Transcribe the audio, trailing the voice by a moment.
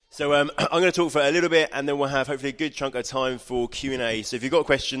So I'm going to talk for a little bit, and then we'll have hopefully a good chunk of time for Q&A. So if you've got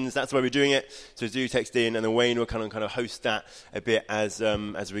questions, that's the way we're doing it. So do text in, and then Wayne will kind of host that a bit as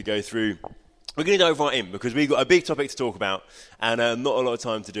we go through. We're going to dive right in because we've got a big topic to talk about, and not a lot of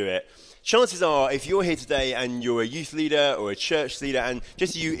time to do it. Chances are, if you're here today and you're a youth leader or a church leader, and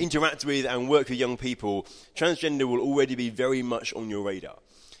just you interact with and work with young people, transgender will already be very much on your radar.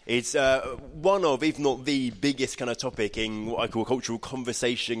 It's one of, if not the biggest kind of topic in what I call cultural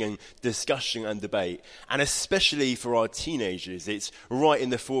conversation and discussion and debate. And especially for our teenagers, it's right in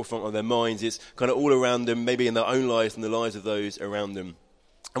the forefront of their minds. It's kind of all around them, maybe in their own lives and the lives of those around them.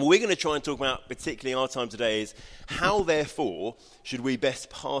 And what we're going to try and talk about, particularly in our time today, is how, therefore, should we best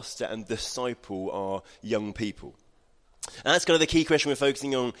pastor and disciple our young people? And that's kind of the key question we're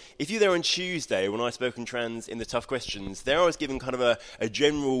focusing on. If you're there on Tuesday, when I spoke on trans in the Tough Questions, there I was given kind of a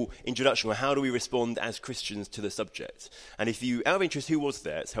general introduction on how do we respond as Christians to the subject. And if you, out of interest, who was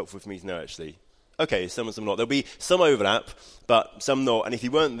there? It's helpful for me to know, actually. Okay, some and some not. There'll be some overlap, but some not. And if you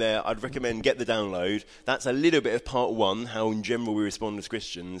weren't there, I'd recommend get the download. That's a little bit of part one, how in general we respond as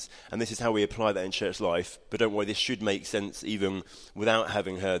Christians, and this is how we apply that in church life. But don't worry, this should make sense even without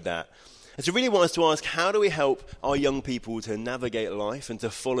having heard that. And so really want us to ask, how do we help our young people to navigate life and to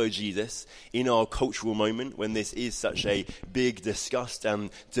follow Jesus in our cultural moment when this is such a big, discussed and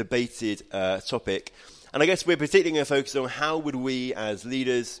debated topic? And I guess we're particularly going to focus on how would we as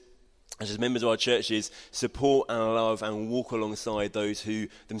leaders, as members of our churches, support and love and walk alongside those who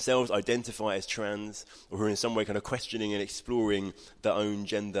themselves identify as trans or who are in some way kind of questioning and exploring their own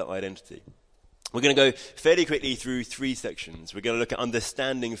gender identity. We're going to go fairly quickly through three sections. We're going to look at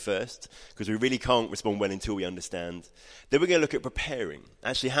understanding first, because we really can't respond well until we understand. Then we're going to look at preparing.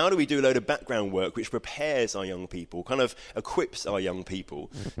 Actually, how do we do a load of background work which prepares our young people, kind of equips our young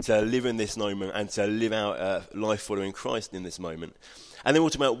people to live in this moment and to live out life following Christ in this moment. And then we'll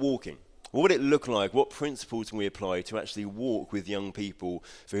talk about walking. What would it look like? What principles can we apply to actually walk with young people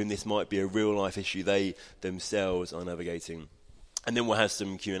for whom this might be a real life issue they themselves are navigating? And then we'll have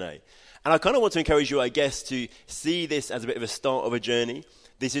some Q&A. And I kind of want to encourage you, I guess, to see this as a bit of a start of a journey.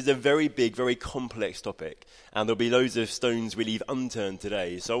 This is a very big, very complex topic, and there'll be loads of stones we leave unturned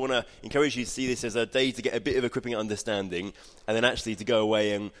today. So I want to encourage you to see this as a day to get a bit of equipping and understanding, and then actually to go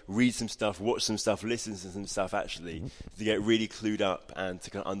away and read some stuff, watch some stuff, listen to some stuff, actually, to get really clued up and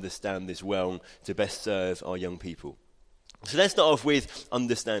to kind of understand this well to best serve our young people. So let's start off with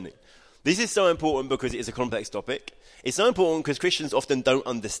understanding. This is so important because it is a complex topic. It's so important because Christians often don't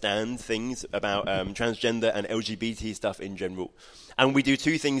understand things about transgender and LGBT stuff in general. And we do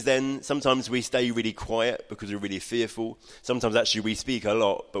two things then. Sometimes we stay really quiet because we're really fearful. Sometimes actually we speak a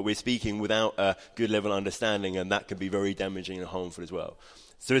lot, but we're speaking without a good level of understanding, and that can be very damaging and harmful as well.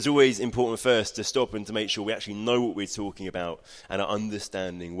 So it's always important first to stop and to make sure we actually know what we're talking about and are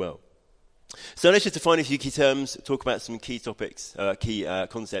understanding well. So let's just define a few key terms, talk about some key topics, key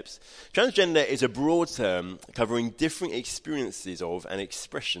concepts. Transgender is a broad term covering different experiences of and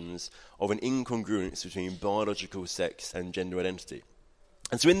expressions of an incongruence between biological sex and gender identity.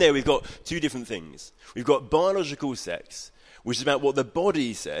 And so in there we've got two different things. We've got biological sex, which is about what the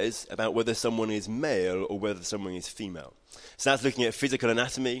body says about whether someone is male or whether someone is female. So that's looking at physical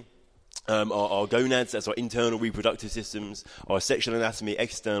anatomy, our gonads, that's our internal reproductive systems, our sexual anatomy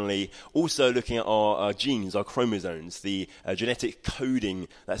externally, also looking at our genes, our chromosomes, the genetic coding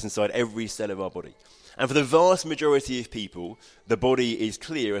that's inside every cell of our body. And for the vast majority of people, the body is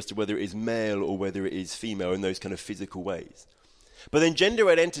clear as to whether it is male or whether it is female in those kind of physical ways. But then gender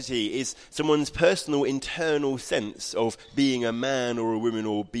identity is someone's personal internal sense of being a man or a woman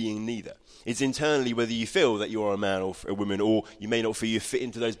or being neither. It's internally whether you feel that you're a man or a woman, or you may not feel you fit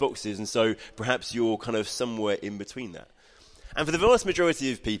into those boxes, and so perhaps you're kind of somewhere in between that. And for the vast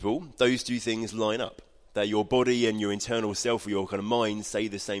majority of people, those two things line up. That your body and your internal self or your kind of mind say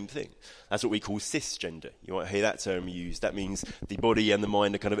the same thing. That's what we call cisgender. You might hear that term used. That means the body and the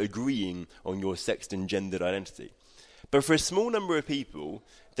mind are kind of agreeing on your sex and gendered identity. But for a small number of people,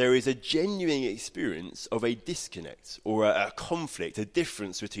 there is a genuine experience of a disconnect or a conflict, a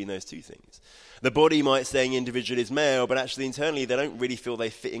difference between those two things. The body might say an individual is male, but actually internally they don't really feel they're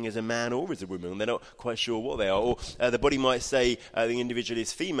fitting as a man or as a woman. They're not quite sure what they are. Or the body might say the individual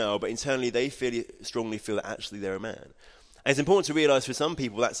is female, but internally they strongly feel that actually they're a man. And it's important to realise for some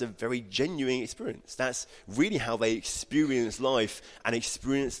people that's a very genuine experience. That's really how they experience life and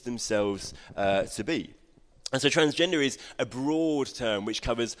experience themselves to be. And so transgender is a broad term which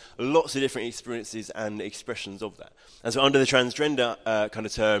covers lots of different experiences and expressions of that. And so under the transgender kind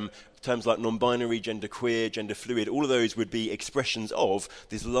of terms like non-binary, genderqueer, gender fluid, all of those would be expressions of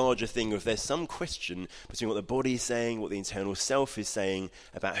this larger thing of there's some question between what the body is saying, what the internal self is saying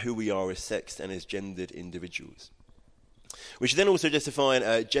about who we are as sexed and as gendered individuals. We should then also just define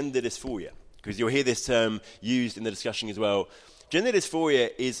gender dysphoria, because you'll hear this term used in the discussion as well. Gender dysphoria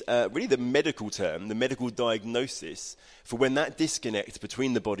is really the medical term, the medical diagnosis for when that disconnect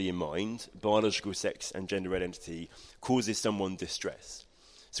between the body and mind, biological sex and gender identity, causes someone distress.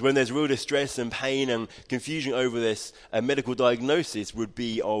 So when there's real distress and pain and confusion over this, a medical diagnosis would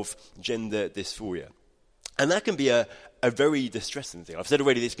be of gender dysphoria. And that can be a very distressing thing. I've said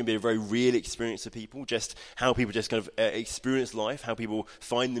already this can be a very real experience for people, just how people just kind of experience life, how people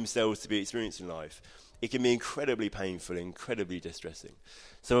find themselves to be experiencing life. It can be incredibly painful, incredibly distressing.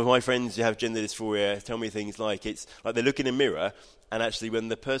 Some of my friends who have gender dysphoria tell me things like it's like they look in a mirror, and actually when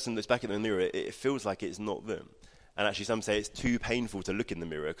the person looks back at the mirror, it feels like it's not them. And actually some say it's too painful to look in the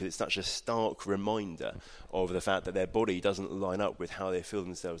mirror because it's such a stark reminder of the fact that their body doesn't line up with how they feel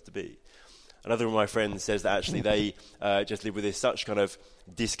themselves to be. Another of my friends says that actually they just live with this such kind of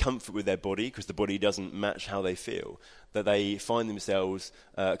discomfort with their body because the body doesn't match how they feel, that they find themselves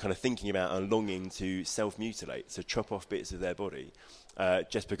kind of thinking about and longing to self-mutilate, to chop off bits of their body,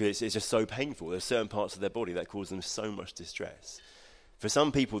 just because it's just so painful. There's certain parts of their body that cause them so much distress. For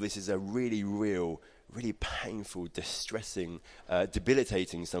some people, this is a really real, really painful, distressing,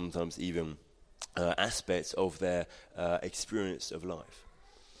 debilitating sometimes even aspect of their experience of life.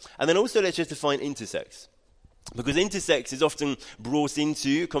 And then also let's just define intersex. Because intersex is often brought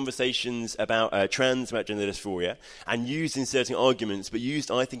into conversations about trans, about gender dysphoria, and used in certain arguments, but used,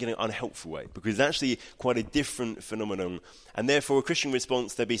 I think, in an unhelpful way, because it's actually quite a different phenomenon. And therefore, a Christian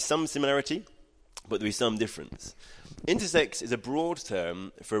response, there'll be some similarity, but there'll be some difference. Intersex is a broad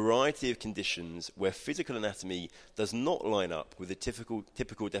term for a variety of conditions where physical anatomy does not line up with the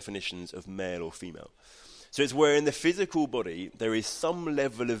typical definitions of male or female. So it's where in the physical body there is some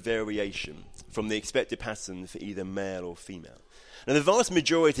level of variation from the expected pattern for either male or female. Now, the vast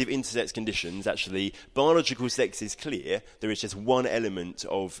majority of intersex conditions, actually, biological sex is clear. There is just one element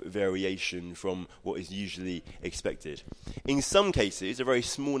of variation from what is usually expected. In some cases, a very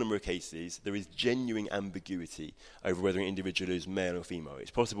small number of cases, there is genuine ambiguity over whether an individual is male or female. It's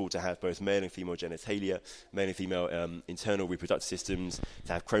possible to have both male and female genitalia, male and female internal reproductive systems,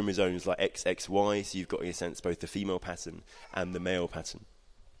 to have chromosomes like XXY, so you've got, in a sense, both the female pattern and the male pattern.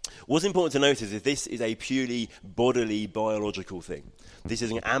 What's important to notice is this is a purely bodily, biological thing. This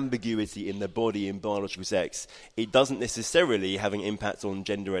is an ambiguity in the body in biological sex. It doesn't necessarily have an impact on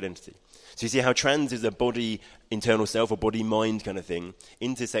gender identity. So you see how trans is a body internal self or body-mind kind of thing.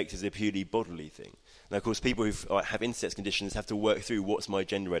 Intersex is a purely bodily thing. Now, of course, people who have intersex conditions have to work through what's my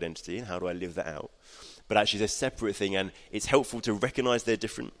gender identity and how do I live that out. But actually it's a separate thing, and it's helpful to recognise they're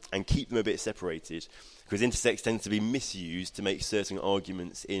different and keep them a bit separated, because intersex tends to be misused to make certain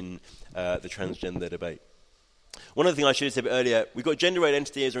arguments in the transgender debate. One other thing I should have said earlier, we've got gender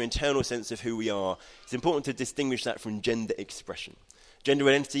identity as our internal sense of who we are. It's important to distinguish that from gender expression. Gender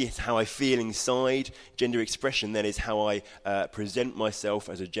identity is how I feel inside. Gender expression then is how I present myself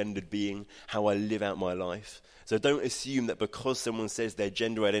as a gendered being, how I live out my life. So don't assume that because someone says their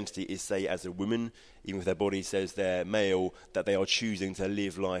gender identity is, say, as a woman, even if their body says they're male, that they are choosing to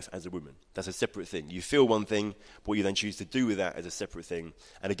live life as a woman. That's a separate thing. You feel one thing, but what you then choose to do with that is a separate thing.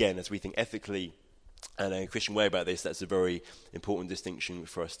 And again, as we think ethically and in a Christian way about this, that's a very important distinction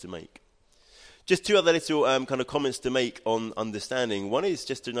for us to make. Just two other little kind of comments to make on understanding. One is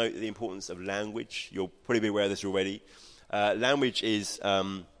just to note the importance of language. You'll probably be aware of this already. Language is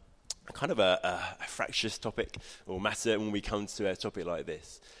kind of a fractious topic or matter when we come to a topic like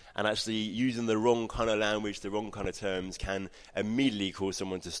this. And actually using the wrong kind of language, the wrong kind of terms can immediately cause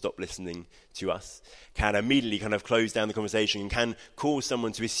someone to stop listening to us, can immediately kind of close down the conversation, and can cause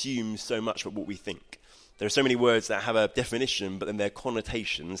someone to assume so much about what we think. There are so many words that have a definition, but then their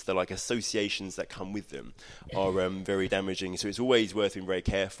connotations, they're like associations that come with them, are very damaging. So it's always worth being very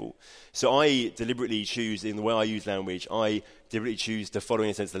careful. So I deliberately choose, in the way I use language, I deliberately choose to follow,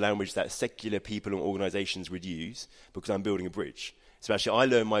 in a sense, the language that secular people and organisations would use, because I'm building a bridge. So actually I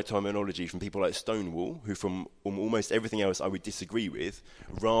learned my terminology from people like Stonewall, who from almost everything else I would disagree with,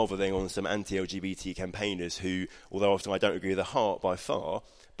 rather than on some anti-LGBT campaigners who, although often I don't agree with the heart by far,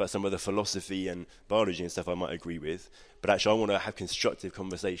 but some of the philosophy and biology and stuff I might agree with. but actually I want to have constructive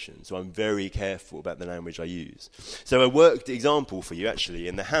conversations. So I'm very careful about the language I use. So a worked example for you, actually,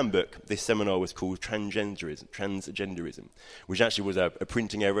 in the handbook, this seminar was called Transgenderism, which actually was a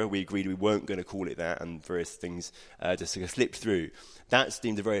printing error. We agreed we weren't going to call it that, and various things just sort of slipped through. That's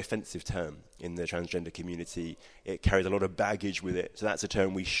deemed a very offensive term in the transgender community. It carries a lot of baggage with it, so that's a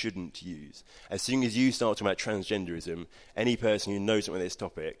term we shouldn't use. As soon as you start talking about transgenderism, any person who knows something about this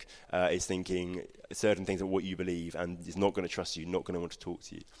topic is thinking certain things about what you believe and is not going to trust you, not going to want to talk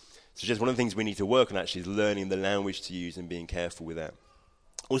to you. So just one of the things we need to work on actually is learning the language to use and being careful with that.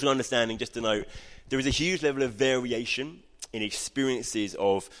 Also understanding, just to note, there is a huge level of variation in experiences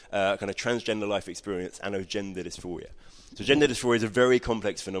of kind of transgender life experience and of gender dysphoria. So gender dysphoria is a very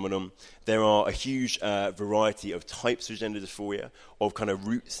complex phenomenon. There are a huge variety of types of gender dysphoria, of kind of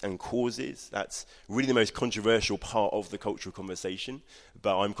roots and causes. That's really the most controversial part of the cultural conversation.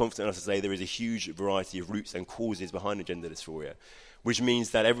 But I'm confident enough to say there is a huge variety of roots and causes behind the gender dysphoria, which means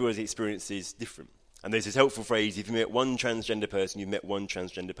that everyone's experience is different. And there's this helpful phrase, if you met one transgender person, you've met one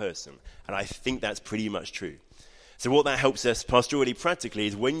transgender person. And I think that's pretty much true. So what that helps us pastorally practically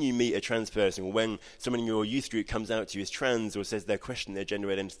is when you meet a trans person or when someone in your youth group comes out to you as trans or says they're questioning their gender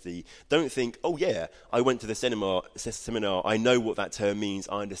identity, don't think, oh yeah, I went to the seminar, I know what that term means,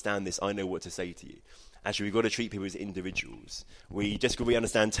 I understand this, I know what to say to you. Actually, we've got to treat people as individuals. Just because we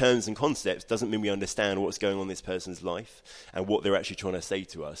understand terms and concepts doesn't mean we understand what's going on in this person's life and what they're actually trying to say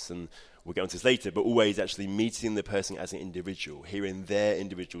to us. And we'll get onto this later, but always actually meeting the person as an individual, hearing their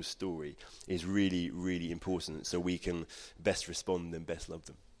individual story is really, really important so we can best respond and best love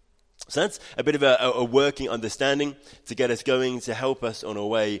them. So that's a bit of a working understanding to get us going, to help us on our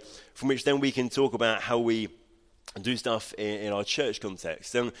way, from which then we can talk about how we do stuff in our church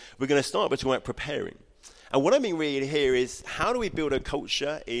context. And we're going to start by talking about preparing. And what I mean really here is how do we build a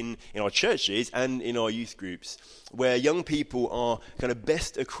culture in our churches and in our youth groups where young people are kind of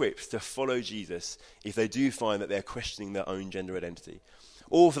best equipped to follow Jesus if they do find that they're questioning their own gender identity?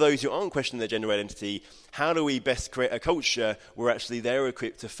 Or for those who aren't questioning their gender identity, how do we best create a culture where actually they're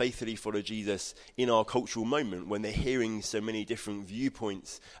equipped to faithfully follow Jesus in our cultural moment when they're hearing so many different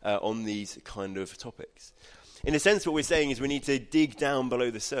viewpoints on these kind of topics? In a sense, what we're saying is we need to dig down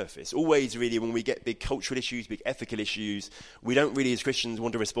below the surface. Always, really, when we get big cultural issues, big ethical issues, we don't really, as Christians,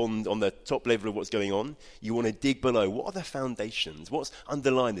 want to respond on the top level of what's going on. You want to dig below. What are the foundations? What's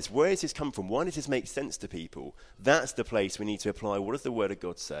underlying this? Where does this come from? Why does this make sense to people? That's the place we need to apply. What does the Word of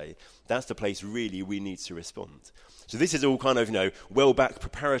God say? That's the place, really, we need to respond. So this is all kind of, well-back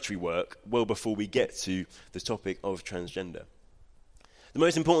preparatory work, well before we get to the topic of transgender. The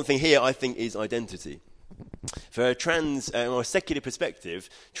most important thing here, I think, is identity. For a or a secular perspective,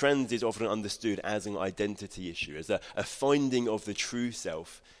 trans is often understood as an identity issue, as a finding of the true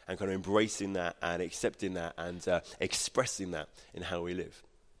self and kind of embracing that and accepting that and expressing that in how we live.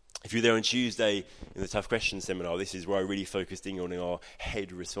 If you're there on Tuesday in the Tough Questions seminar, this is where I really focused in on our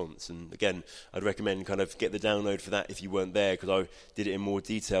head response. And again, I'd recommend kind of get the download for that if you weren't there, because I did it in more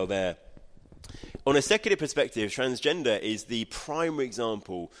detail there. On a secular perspective, transgender is the primary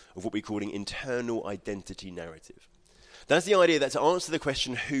example of what we call an internal identity narrative. That's the idea that to answer the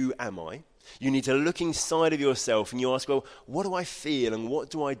question, who am I, you need to look inside of yourself and you ask, well, what do I feel and what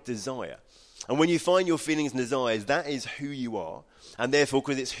do I desire? And when you find your feelings and desires, that is who you are. And therefore,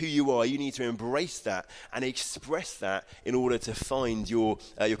 because it's who you are, you need to embrace that and express that in order to find your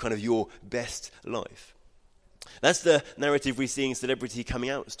best life. That's the narrative we see in celebrity coming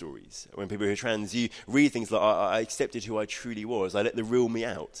out stories. When people who are trans, you read things like, I accepted who I truly was, I let the real me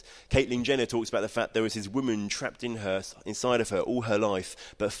out. Caitlyn Jenner talks about the fact there was this woman trapped inside of her all her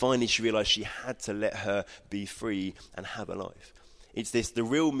life, but finally she realised she had to let her be free and have a life. It's this, the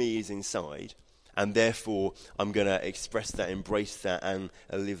real me is inside, and therefore I'm going to express that, embrace that, and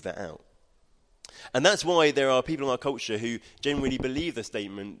live that out. And that's why there are people in our culture who genuinely believe the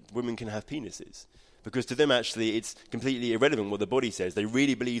statement, women can have penises. Because to them, actually, it's completely irrelevant what the body says. They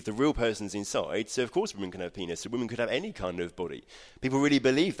really believe the real person's inside, so of course women can have penis, so women could have any kind of body. People really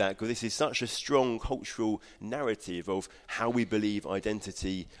believe that because this is such a strong cultural narrative of how we believe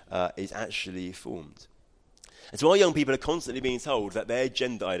identity is actually formed. And so our young people are constantly being told that their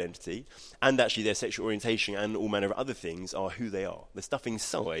gender identity and actually their sexual orientation and all manner of other things are who they are. The stuff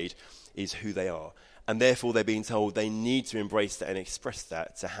inside is who they are. And therefore they're being told they need to embrace that and express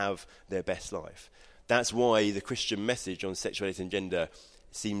that to have their best life. That's why the Christian message on sexuality and gender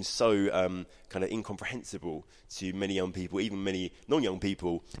seems so kind of incomprehensible to many young people, even many non-young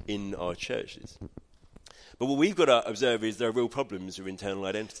people in our churches. But what we've got to observe is there are real problems with internal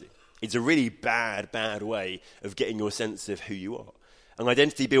identity. It's a really bad way of getting your sense of who you are. An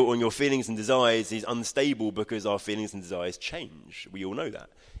identity built on your feelings and desires is unstable because our feelings and desires change. We all know that.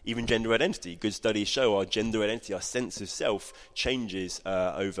 Even gender identity. Good studies show our gender identity, our sense of self, changes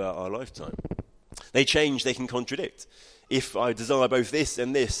over our lifetime. They change, they can contradict. If I desire both this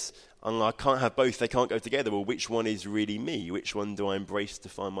and this, and I can't have both, they can't go together, well, which one is really me? Which one do I embrace to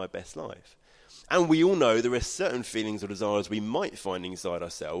find my best life? And we all know there are certain feelings or desires we might find inside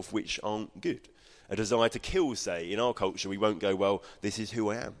ourselves which aren't good. A desire to kill, say, in our culture, we won't go, well, this is who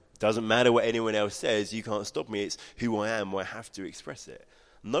I am. Doesn't matter what anyone else says, you can't stop me, it's who I am, I have to express it.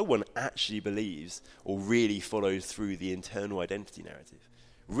 No one actually believes or really follows through the internal identity narrative.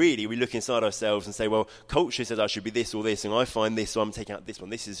 Really, we look inside ourselves and say, well, culture says I should be this or this, and I find this, so I'm taking out this one.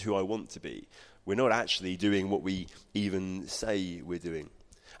 This is who I want to be. We're not actually doing what we even say we're doing.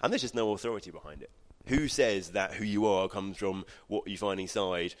 And there's just no authority behind it. Who says that who you are comes from what you find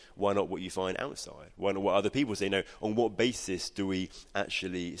inside? Why not what you find outside? Why not what other people say? No, on what basis do we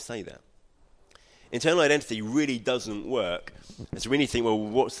actually say that? Internal identity really doesn't work. And so we need to think, well,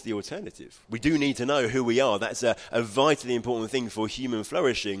 what's the alternative? We do need to know who we are. That's a vitally important thing for human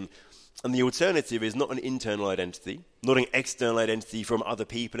flourishing. And the alternative is not an internal identity, not an external identity from other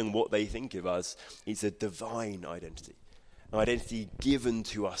people and what they think of us. It's a divine identity. An identity given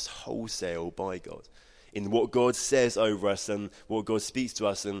to us wholesale by God. In what God says over us and what God speaks to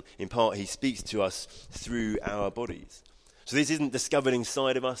us, and in part he speaks to us through our bodies. So this isn't discovered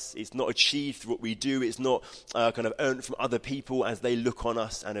inside of us, it's not achieved through what we do, it's not kind of earned from other people as they look on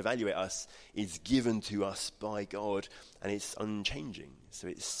us and evaluate us. It's given to us by God, and it's unchanging, so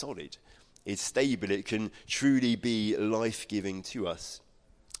it's solid, it's stable, it can truly be life-giving to us.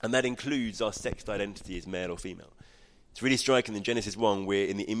 And that includes our sex identity as male or female. It's really striking in Genesis 1, we're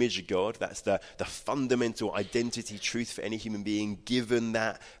in the image of God. That's the fundamental identity truth for any human being, given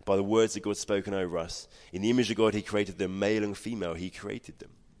that by the words that God's spoken over us. In the image of God, he created them, male and female, he created them.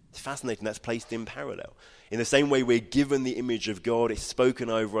 It's fascinating, that's placed in parallel. In the same way we're given the image of God, it's spoken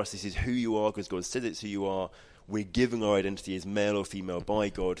over us, this is who you are, because God says it's who you are. We're given our identity as male or female by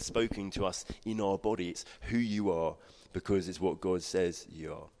God, spoken to us in our body. It's who you are, because it's what God says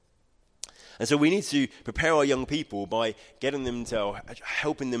you are. And so we need to prepare our young people by getting them to,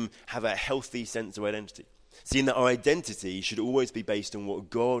 helping them have a healthy sense of identity. Seeing that our identity should always be based on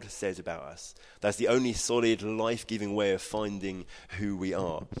what God says about us. That's the only solid, life-giving way of finding who we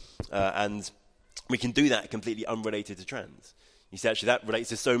are. And we can do that completely unrelated to trans. You see, actually, that relates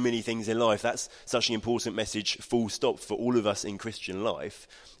to so many things in life. That's such an important message, full stop, for all of us in Christian life,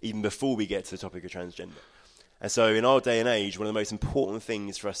 even before we get to the topic of transgender. And so in our day and age, one of the most important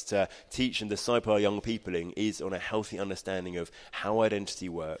things for us to teach and disciple our young people in is on a healthy understanding of how identity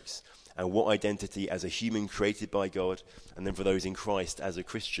works and what identity as a human created by God, and then for those in Christ as a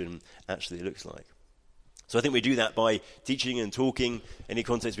Christian, actually looks like. So I think we do that by teaching and talking. Any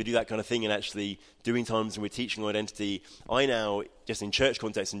context, we do that kind of thing, and actually doing times when we're teaching identity. I now, just in church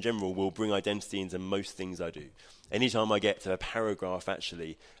context in general, will bring identity into most things I do. Anytime I get to a paragraph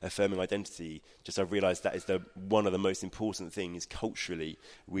actually affirming identity, just I've realised that is one of the most important things culturally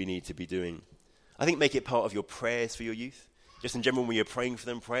we need to be doing. I think make it part of your prayers for your youth. Just in general, when you're praying for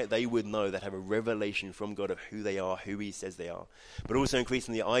them, they would know that have a revelation from God of who they are, who he says they are. But also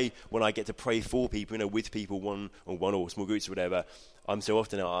increasingly, when I get to pray for people, with people, one or small groups or whatever, I'm so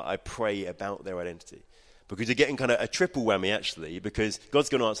often, I pray about their identity. Because you're getting kind of a triple whammy, actually, because God's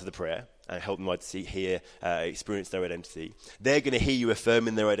going to answer the prayer and help them experience their identity. They're going to hear you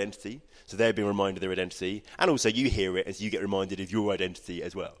affirming their identity, so they're being reminded of their identity. And also you hear it as you get reminded of your identity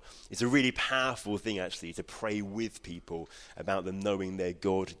as well. It's a really powerful thing, actually, to pray with people about them knowing their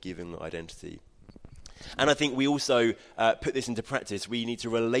God-given identity. And I think we also put this into practice. We need to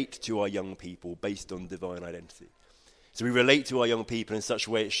relate to our young people based on divine identity. So we relate to our young people in such a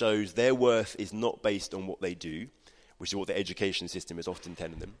way it shows their worth is not based on what they do, which is what the education system is often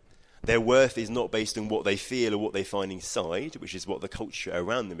telling them. Their worth is not based on what they feel or what they find inside, which is what the culture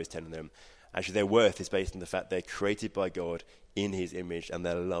around them is telling them. Actually, their worth is based on the fact they're created by God in his image and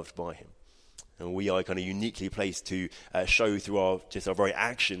they're loved by him. And we are kind of uniquely placed to show through our very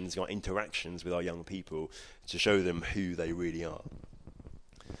actions, our interactions with our young people, to show them who they really are.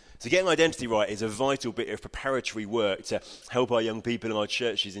 So getting identity right is a vital bit of preparatory work to help our young people and our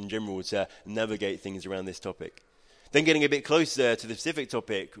churches in general to navigate things around this topic. Then getting a bit closer to the specific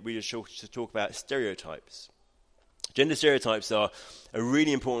topic, we just talk about stereotypes. Gender stereotypes are a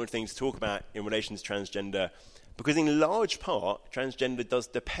really important thing to talk about in relation to transgender, because in large part, transgender does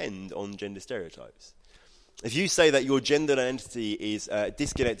depend on gender stereotypes. If you say that your gender identity is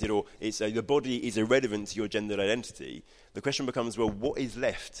disconnected or the body is irrelevant to your gender identity, the question becomes, well, what is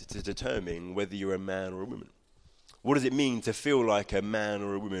left to determine whether you're a man or a woman? What does it mean to feel like a man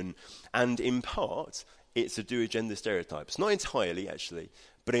or a woman? And in part, it's to do with gender stereotypes. Not entirely, actually,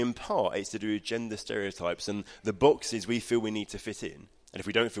 but in part, it's to do with gender stereotypes and the boxes we feel we need to fit in. And if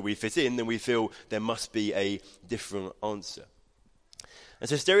we don't feel we fit in, then we feel there must be a different answer. And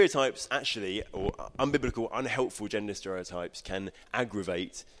so stereotypes actually, or unbiblical, unhelpful gender stereotypes can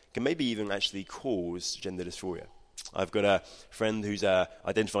aggravate, can maybe even actually cause gender dysphoria. I've got a friend who's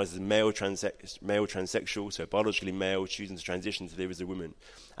identifies as male transsexual, so biologically male, choosing to transition to live as a woman.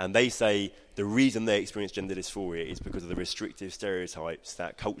 And they say the reason they experience gender dysphoria is because of the restrictive stereotypes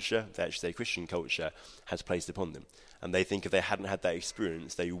that culture, they actually say Christian culture, has placed upon them. And they think if they hadn't had that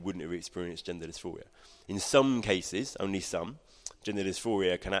experience, they wouldn't have experienced gender dysphoria. In some cases, only some, gender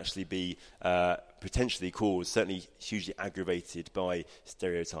dysphoria can actually be potentially caused, certainly hugely aggravated by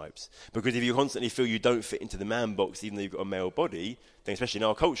stereotypes. Because if you constantly feel you don't fit into the man box, even though you've got a male body, then especially in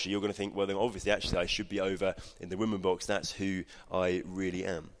our culture, you're going to think, well, then obviously, actually, I should be over in the women box. That's who I really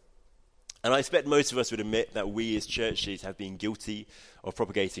am. And I expect most of us would admit that we as churches have been guilty of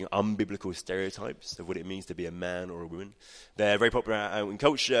propagating unbiblical stereotypes of what it means to be a man or a woman. They're very popular out in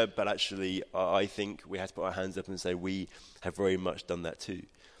culture, but actually I think we have to put our hands up and say we have very much done that too.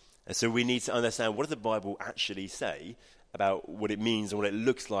 And so we need to understand, what does the Bible actually say about what it means and what it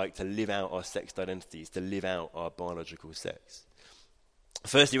looks like to live out our sexed identities, to live out our biological sex?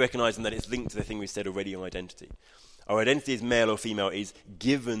 Firstly, recognizing that it's linked to the thing we said already on identity. Our identity as male or female is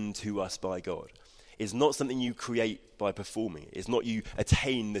given to us by God. It's not something you create by performing. It's not you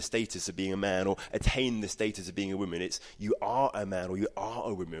attain the status of being a man or attain the status of being a woman. It's you are a man or you are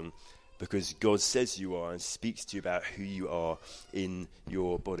a woman because God says you are and speaks to you about who you are in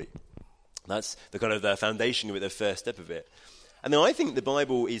your body. That's the kind of the foundation of it, the first step of it. And then I think the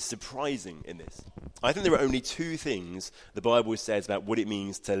Bible is surprising in this. I think there are only two things the Bible says about what it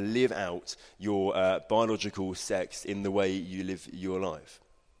means to live out your biological sex in the way you live your life.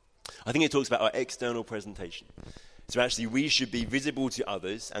 I think it talks about our external presentation. So actually we should be visible to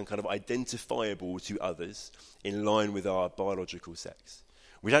others and kind of identifiable to others in line with our biological sex.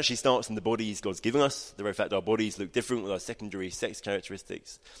 Which actually starts in the bodies God's given us, the very fact our bodies look different with our secondary sex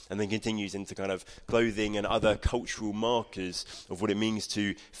characteristics, and then continues into kind of clothing and other cultural markers of what it means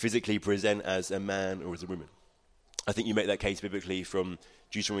to physically present as a man or as a woman. I think you make that case biblically from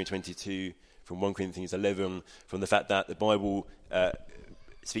Deuteronomy 22, from 1 Corinthians 11, from the fact that the Bible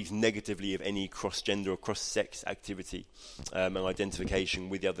speaks negatively of any cross-gender or cross-sex activity and identification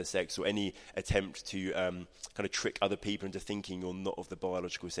with the other sex, or any attempt to kind of trick other people into thinking you're not of the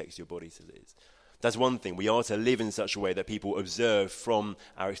biological sex your body says it is. That's one thing. We are to live in such a way that people observe from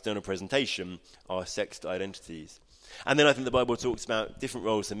our external presentation our sexed identities. And then I think the Bible talks about different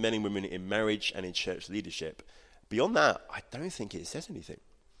roles for men and women in marriage and in church leadership. Beyond that, I don't think it says anything.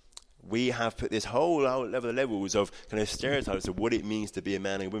 We have put this whole levels of kind of stereotypes of what it means to be a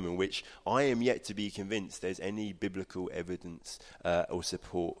man and a woman, which I am yet to be convinced there's any biblical evidence or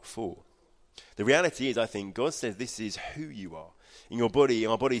support for. The reality is, I think, God says this is who you are. In your body, in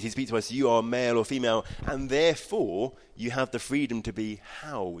our bodies, he speaks to us, you are male or female, and therefore you have the freedom to be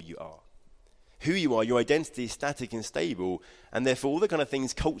how you are. Who you are, your identity is static and stable, and therefore all the kind of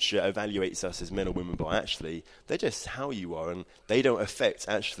things culture evaluates us as men or women by, actually, they're just how you are, and they don't affect,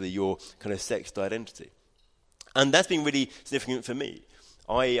 actually, your kind of sexed identity. And that's been really significant for me.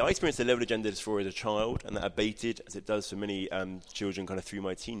 I experienced a level of gender dysphoria as a child, and that abated, as it does for many children, kind of through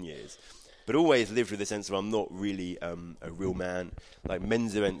my teen years. But always lived with the sense of I'm not really a real man. Like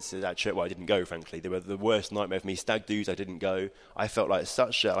men's events at church, well, I didn't go, frankly. They were the worst nightmare for me. Stag do's, I didn't go. I felt like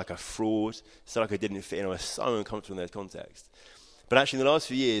such a fraud, so like I didn't fit in. I was so uncomfortable in that context. But actually, in the last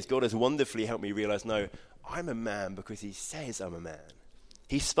few years, God has wonderfully helped me realize, no, I'm a man because he says I'm a man.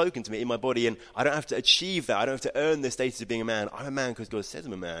 He's spoken to me in my body, and I don't have to achieve that. I don't have to earn the status of being a man. I'm a man because God says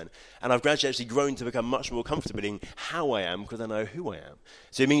I'm a man. And I've gradually actually grown to become much more comfortable in how I am because I know who I am.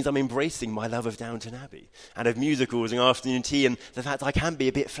 So it means I'm embracing my love of Downton Abbey and of musicals and afternoon tea and the fact I can be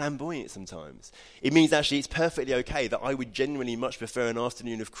a bit flamboyant sometimes. It means actually it's perfectly okay that I would genuinely much prefer an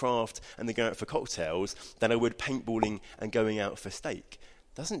afternoon of craft and then going out for cocktails than I would paintballing and going out for steak.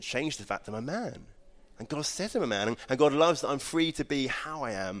 Doesn't change the fact I'm a man. And God says I'm a man, and God loves that I'm free to be how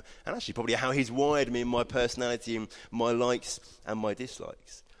I am, and actually probably how he's wired me in my personality and my likes and my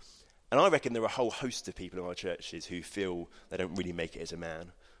dislikes. And I reckon there are a whole host of people in our churches who feel they don't really make it as a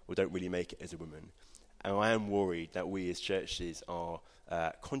man or don't really make it as a woman. And I am worried that we as churches are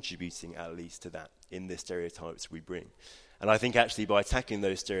contributing at least to that in the stereotypes we bring. And I think actually by attacking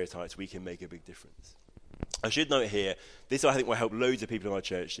those stereotypes, we can make a big difference. I should note here, this I think will help loads of people in our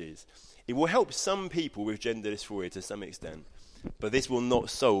churches. It will help some people with gender dysphoria to some extent, but this will not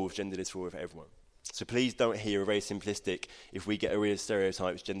solve gender dysphoria for everyone. So please don't hear a very simplistic, if we get rid of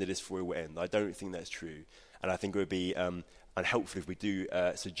stereotypes, gender dysphoria will end. I don't think that's true. And I think it would be unhelpful if we do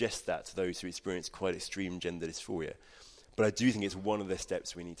suggest that to those who experience quite extreme gender dysphoria. But I do think it's one of the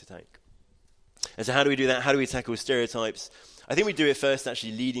steps we need to take. And so how do we do that? How do we tackle stereotypes? I think we do it first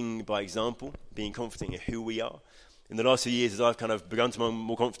actually leading by example, being confident in who we are. In the last few years, as I've kind of begun to be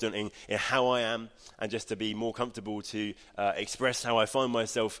more confident in how I am and just to be more comfortable to express how I find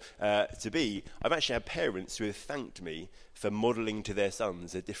myself to be, I've actually had parents who have thanked me for modelling to their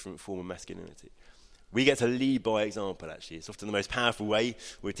sons a different form of masculinity. We get to lead by example, actually. It's often the most powerful way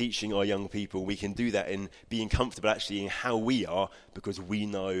we're teaching our young people. We can do that in being comfortable, actually, in how we are because we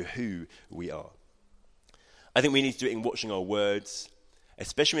know who we are. I think we need to do it in watching our words,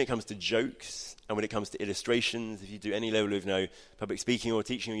 especially when it comes to jokes and when it comes to illustrations. If you do any level of public speaking or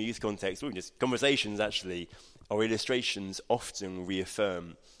teaching in a youth context, or even just conversations, actually, our illustrations often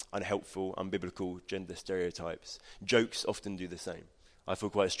reaffirm unhelpful, unbiblical gender stereotypes. Jokes often do the same. I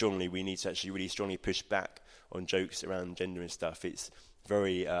feel quite strongly we need to actually really strongly push back on jokes around gender and stuff. It's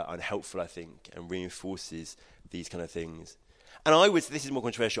very unhelpful, I think, and reinforces these kind of things. And this is more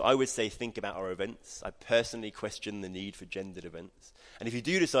controversial, I would say think about our events. I personally question the need for gendered events. And if you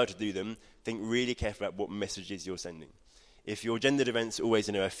do decide to do them, think really carefully about what messages you're sending. If your gendered events are always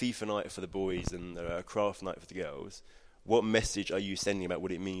a FIFA night for the boys and a craft night for the girls, what message are you sending about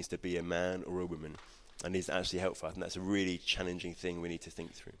what it means to be a man or a woman? And is it actually helpful? I think that's a really challenging thing we need to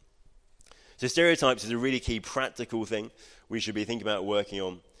think through. So stereotypes is a really key practical thing we should be thinking about working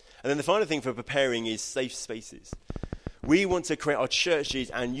on. And then the final thing for preparing is safe spaces. We want to create our churches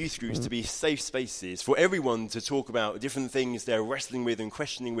and youth groups to be safe spaces for everyone to talk about different things they're wrestling with and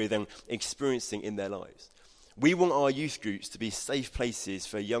questioning with and experiencing in their lives. We want our youth groups to be safe places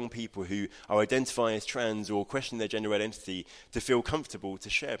for young people who are identifying as trans or questioning their gender identity to feel comfortable to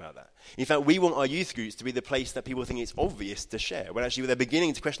share about that. In fact, we want our youth groups to be the place that people think it's obvious to share. When actually they're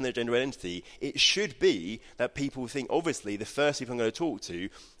beginning to question their gender identity, it should be that people think, obviously, the first people I'm going to talk to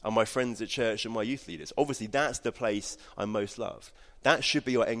are my friends at church and my youth leaders. Obviously, that's the place I'm most loved. That should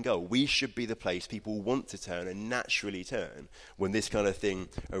be our end goal. We should be the place people want to turn and naturally turn when this kind of thing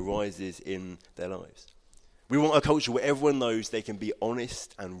arises in their lives. We want a culture where everyone knows they can be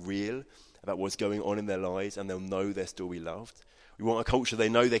honest and real about what's going on in their lives and they'll know they'll still be loved. We want a culture they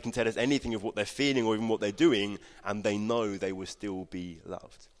know they can tell us anything of what they're feeling or even what they're doing and they know they will still be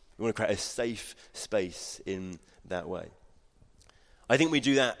loved. We want to create a safe space in that way. I think we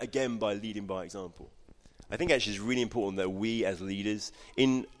do that, again, by leading by example. I think actually it's really important that we as leaders,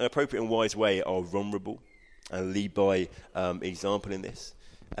 in an appropriate and wise way, are vulnerable and lead by example in this.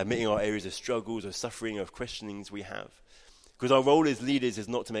 Admitting our areas of struggles, of suffering, of questionings we have. Because our role as leaders is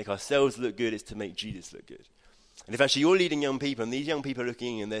not to make ourselves look good, it's to make Jesus look good. And if actually you're leading young people, and these young people are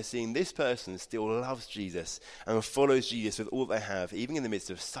looking in and they're seeing this person still loves Jesus and follows Jesus with all they have, even in the midst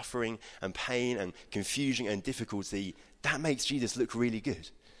of suffering and pain and confusion and difficulty, that makes Jesus look really good.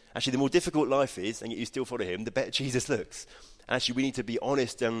 Actually, the more difficult life is, and yet you still follow him, the better Jesus looks. Actually, we need to be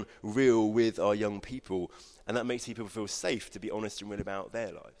honest and real with our young people, and that makes people feel safe to be honest and real about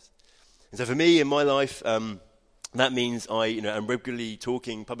their lives. And so for me, in my life, that means I'm regularly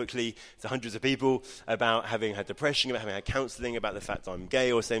talking publicly to hundreds of people about having had depression, about having had counselling, about the fact I'm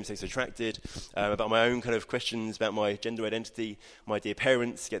gay or same-sex attracted, about my own kind of questions about my gender identity. My dear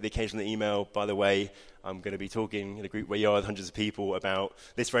parents get the occasional email, by the way, I'm going to be talking in a group where you are with hundreds of people about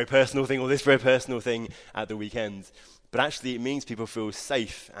this very personal thing or this very personal thing at the weekend. But actually, it means people feel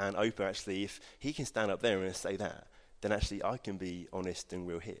safe and open. Actually, if he can stand up there and say that, then actually I can be honest and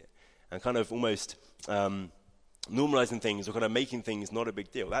real here. And kind of almost normalizing things or kind of making things not a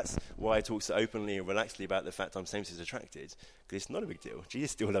big deal. That's why I talk so openly and relaxedly about the fact I'm same-sex attracted, because it's not a big deal.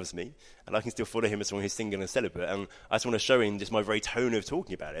 Jesus still loves me, and I can still follow him as someone who's single and celibate. And I just want to show him just my very tone of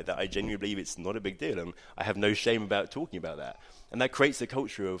talking about it, that I genuinely believe it's not a big deal, and I have no shame about talking about that. And that creates a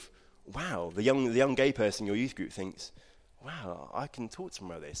culture of, wow, the young gay person in your youth group thinks, wow, I can talk to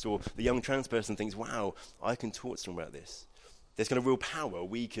someone about this. Or the young trans person thinks, wow, I can talk to someone about this. There's kind of real power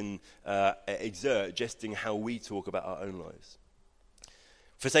we can exert just in how we talk about our own lives.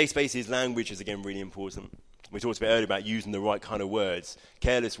 For safe spaces, language is, again, really important. We talked a bit earlier about using the right kind of words.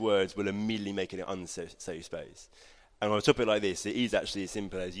 Careless words will immediately make it an unsafe space. And on a topic like this, it is actually as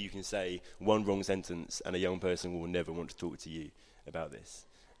simple as you can say one wrong sentence and a young person will never want to talk to you about this.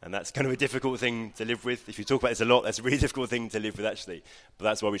 And that's kind of a difficult thing to live with. If you talk about this a lot, that's a really difficult thing to live with, actually. But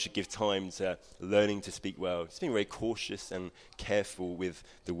that's why we should give time to learning to speak well. Just being very cautious and careful with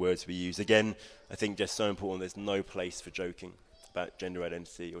the words we use. Again, I think just so important, there's no place for joking about gender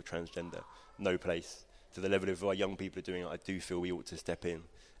identity or transgender. No place. to the level of our young people are doing it, I do feel we ought to step in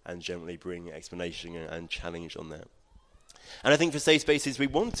and gently bring explanation and challenge on that. And I think for safe spaces, we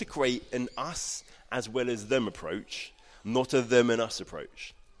want to create an us as well as them approach, not a them and us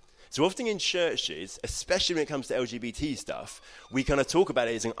approach. So often in churches, especially when it comes to LGBT stuff, we kind of talk about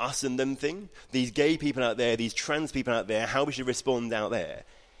it as an us and them thing. These gay people out there, these trans people out there, how we should respond out there.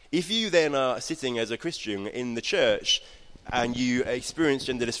 If you then are sitting as a Christian in the church and you experience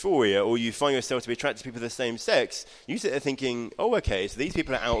gender dysphoria, or you find yourself to be attracted to people of the same sex, you sit there thinking, oh, okay, so these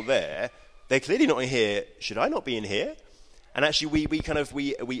people are out there, they're clearly not in here, should I not be in here? And actually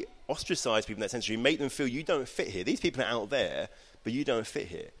we ostracize people in that sense. We make them feel you don't fit here. These people are out there, but you don't fit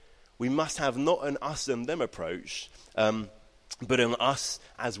here. We must have not an us and them approach, but an us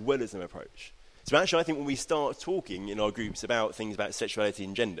as well as them approach. So actually I think when we start talking in our groups about things about sexuality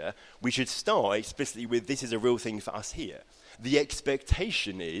and gender, we should start explicitly with this is a real thing for us here. The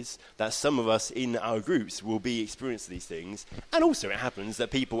expectation is that some of us in our groups will be experiencing these things, and also it happens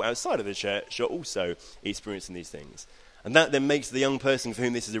that people outside of the church are also experiencing these things. And that then makes the young person for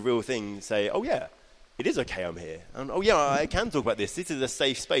whom this is a real thing say, oh yeah, it is okay I'm here. And oh yeah, I can talk about this. This is a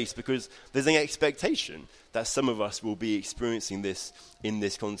safe space because there's an expectation that some of us will be experiencing this in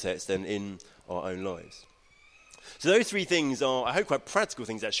this context and in our own lives. So those three things are, I hope, quite practical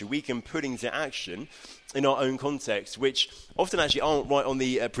things actually we can put into action in our own context, which often actually aren't right on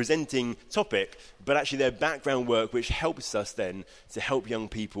the presenting topic, but actually they're background work which helps us then to help young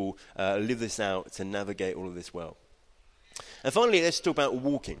people live this out, to navigate all of this well. And finally, let's talk about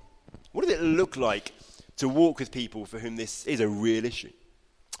walking. What does it look like to walk with people for whom this is a real issue?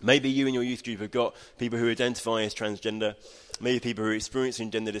 Maybe you and your youth group have got people who identify as transgender, maybe people who are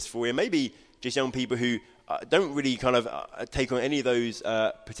experiencing gender dysphoria, maybe just young people who don't really kind of take on any of those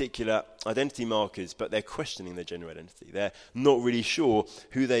particular identity markers, but they're questioning their gender identity. They're not really sure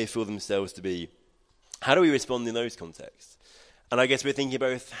who they feel themselves to be. How do we respond in those contexts? And I guess we're thinking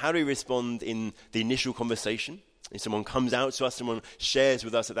about how do we respond in the initial conversation? If someone comes out to us, someone shares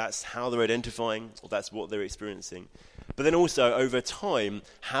with us that that's how they're identifying, or that's what they're experiencing. But then also, over time,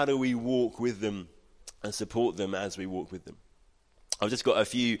 how do we walk with them and support them as we walk with them? I've just got a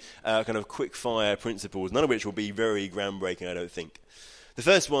few kind of quick-fire principles, none of which will be very groundbreaking, I don't think. The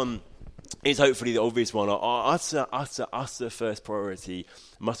first one is hopefully the obvious one. Our utter first priority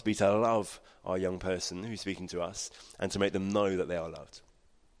must be to love our young person who's speaking to us and to make them know that they are loved.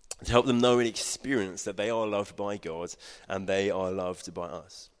 To help them know and experience that they are loved by God and they are loved by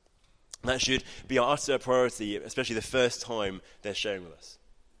us. That should be our utter priority, especially the first time they're sharing with us.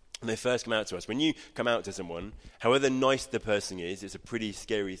 When they first come out to us. When you come out to someone, however nice the person is, it's a pretty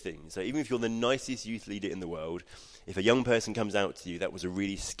scary thing. So even if you're the nicest youth leader in the world, if a young person comes out to you, that was a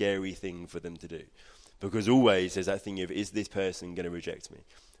really scary thing for them to do. Because always there's that thing of, is this person going to reject me?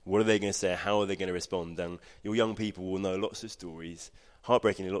 What are they going to say? How are they going to respond? And your young people will know lots of stories,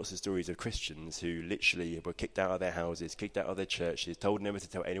 heartbreakingly lots of stories of Christians who literally were kicked out of their houses, kicked out of their churches, told never to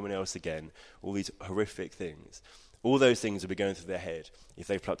tell anyone else again, all these horrific things. All those things will be going through their head if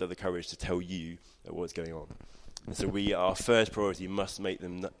they've plucked up the courage to tell you what's going on. And so our first priority must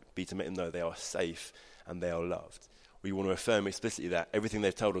be to make them know they are safe and they are loved. We want to affirm explicitly that everything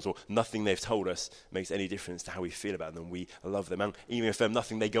they've told us or nothing they've told us makes any difference to how we feel about them. We love them. And even affirm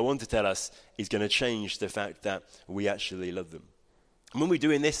nothing they go on to tell us is going to change the fact that we actually love them. And when we're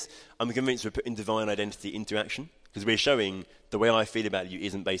doing this, I'm convinced we're putting divine identity into action, because we're showing the way I feel about you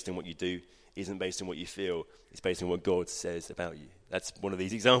isn't based on what you do, isn't based on what you feel, it's based on what God says about you. That's one of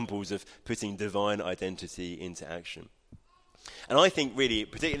these examples of putting divine identity into action. And I think really,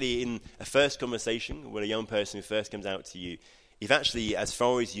 particularly in a first conversation, when a young person first comes out to you, if actually as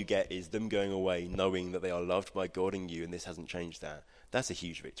far as you get is them going away knowing that they are loved by God and you and this hasn't changed that, that's a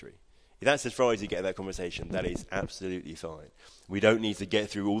huge victory. If that's as far as you get in that conversation, that is absolutely fine. We don't need to get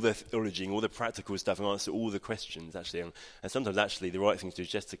through all the theology, all the practical stuff and answer all the questions, actually. And sometimes, actually, the right thing to do is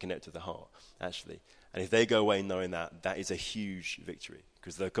just to connect with the heart, actually. And if they go away knowing that, that is a huge victory,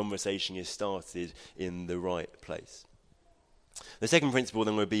 because the conversation is started in the right place. The second principle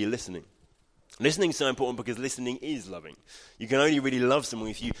then would be listening. Listening is so important because listening is loving. You can only really love someone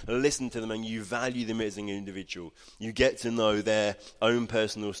if you listen to them and you value them as an individual. You get to know their own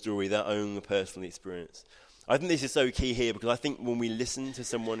personal story, their own personal experience. I think this is so key here because I think when we listen to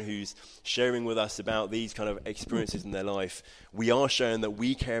someone who's sharing with us about these kind of experiences in their life, we are showing that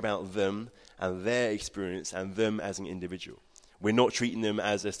we care about them and their experience and them as an individual. We're not treating them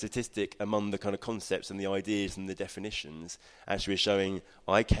as a statistic among the kind of concepts and the ideas and the definitions. Actually, we're showing,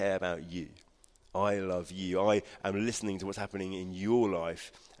 I care about you. I love you. I am listening to what's happening in your life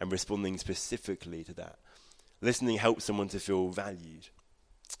and responding specifically to that. Listening helps someone to feel valued.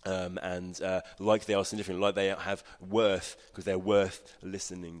 and like they are significant, like they have worth, because they're worth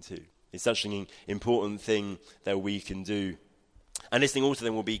listening to. It's such an important thing that we can do. And listening also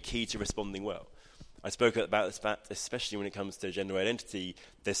then will be key to responding well. I spoke about this fact, especially when it comes to gender identity.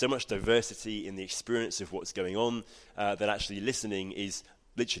 There's so much diversity in the experience of what's going on that actually listening is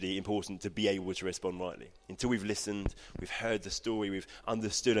literally important to be able to respond rightly. Until we've listened, we've heard the story, we've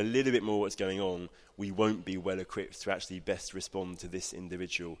understood a little bit more what's going on, we won't be well equipped to actually best respond to this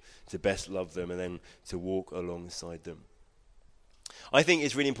individual, to best love them, and then to walk alongside them. I think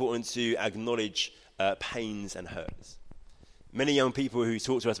it's really important to acknowledge pains and hurts. Many young people who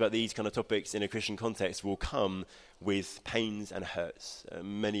talk to us about these kind of topics in a Christian context will come with pains and hurts,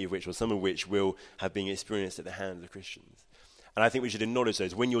 many of which, or some of which, will have been experienced at the hands of Christians. And I think we should acknowledge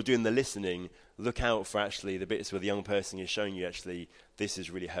those. When you're doing the listening, look out for actually the bits where the young person is showing you, actually, this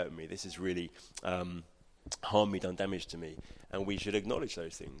has really hurt me, this has really harmed me, done damage to me. And we should acknowledge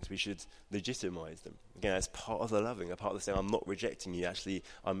those things. We should legitimize them. Again, that's part of the loving, a part of the saying, I'm not rejecting you, actually,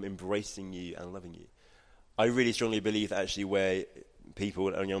 I'm embracing you and loving you. I really strongly believe that actually where people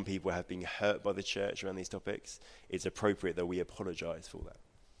and young people have been hurt by the church around these topics, it's appropriate that we apologize for that.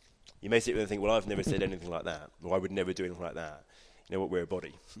 You may sit there and think, well, I've never said anything like that, or I would never do anything like that. You know what, we're a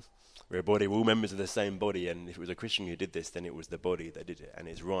body. We're a body, we're all members of the same body, and if it was a Christian who did this, then it was the body that did it. And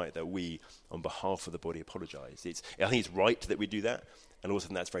it's right that we, on behalf of the body, apologize. I think it's right that we do that, and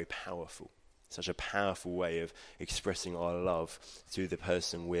also that's very powerful. Such a powerful way of expressing our love to the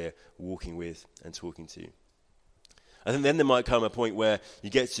person we're walking with and talking to. I think then there might come a point where you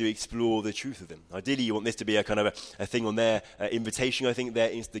get to explore the truth of them. Ideally, you want this to be a kind of a thing on their invitation, I think,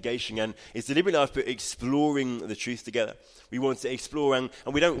 their instigation. And it's deliberately I've put exploring the truth together. We want to explore, and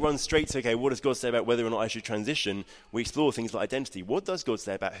we don't run straight to, okay, what does God say about whether or not I should transition? We explore things like identity. What does God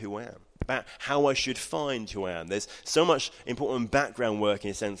say about who I am? About how I should find who I am? There's so much important background work, in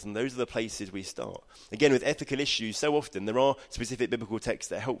a sense, and those are the places we start. Again, with ethical issues, so often there are specific biblical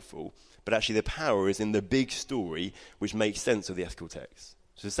texts that are helpful, but actually the power is in the big story which makes sense of the ethical text.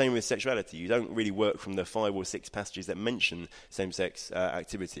 So the same with sexuality. You don't really work from the 5 or 6 passages that mention same-sex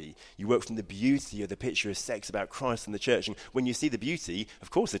activity. You work from the beauty of the picture of sex about Christ and the church. And when you see the beauty, of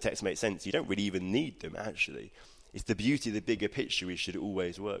course the text makes sense. You don't really even need them, actually. It's the beauty of the bigger picture we should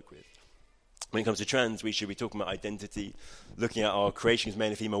always work with. When it comes to trans, we should be talking about identity, looking at our creation as male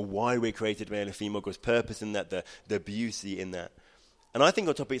and female, why we're created male and female, God's purpose in that, the beauty in that. And I think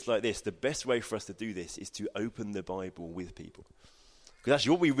on topics like this, the best way for us to do this is to open the Bible with people. Because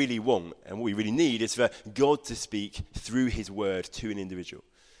actually what we really want and what we really need is for God to speak through his word to an individual.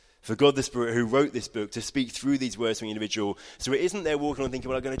 For God the Spirit who wrote this book to speak through these words to an individual. So it isn't there walking on thinking,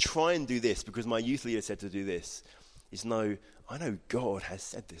 well, I'm going to try and do this because my youth leader said to do this. It's no, I know God has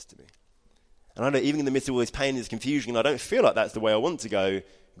said this to me. And I know even in the midst of all this pain and this confusion, and I don't feel like that's the way I want to go,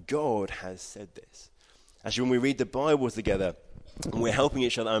 God has said this. Actually, when we read the Bible together, and we're helping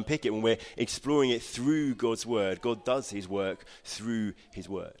each other unpick it, when we're exploring it through God's word, God does his work through his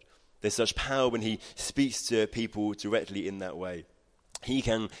word. There's such power when he speaks to people directly in that way. He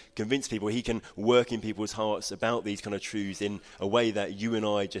can convince people, he can work in people's hearts about these kind of truths in a way that you and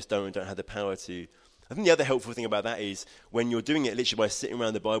I just don't have the power to. I think the other helpful thing about that is when you're doing it literally by sitting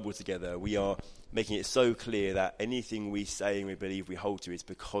around the Bible together, we are making it so clear that anything we say and we believe we hold to is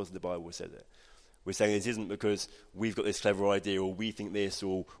because the Bible says it. We're saying this isn't because we've got this clever idea or we think this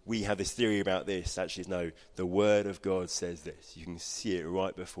or we have this theory about this. Actually, no, the Word of God says this. You can see it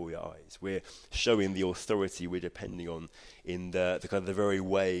right before your eyes. We're showing the authority we're depending on in the kind of the very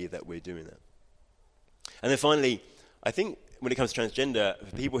way that we're doing that. And then finally, I think when it comes to transgender,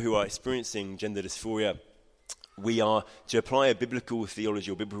 for people who are experiencing gender dysphoria, we are to apply a biblical theology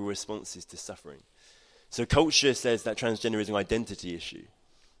or biblical responses to suffering. So culture says that transgender is an identity issue.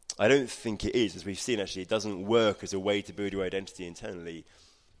 I don't think it is. As we've seen, actually, it doesn't work as a way to build your identity internally.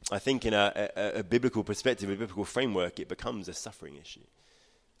 I think in a biblical perspective, a biblical framework, it becomes a suffering issue.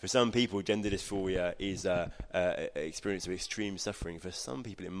 For some people, gender dysphoria is an experience of extreme suffering. For some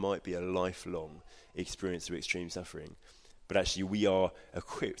people, it might be a lifelong experience of extreme suffering. But actually, we are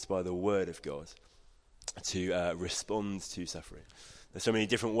equipped by the Word of God to respond to suffering. There's so many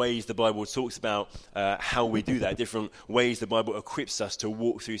different ways the Bible talks about how we do that, different ways the Bible equips us to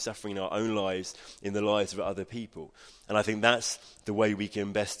walk through suffering in our own lives, in the lives of other people. And I think that's the way we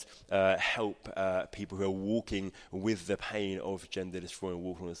can best help people who are walking with the pain of gender dysphoria and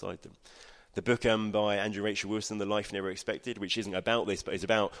walk alongside them. The book by Andrew Rachel Wilson, The Life Never Expected, which isn't about this, but is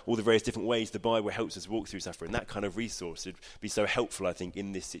about all the various different ways the Bible helps us walk through suffering. That kind of resource would be so helpful, I think,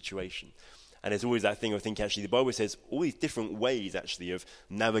 in this situation. And there's always that thing of thinking, actually, the Bible says all these different ways, actually, of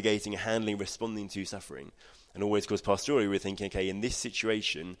navigating, handling, responding to suffering. And always, because pastorally, we're thinking, okay, in this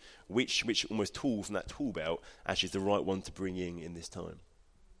situation, which almost tool from that tool belt actually is the right one to bring in this time?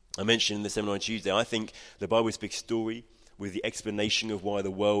 I mentioned in the seminar on Tuesday, I think the Bible's big story with the explanation of why the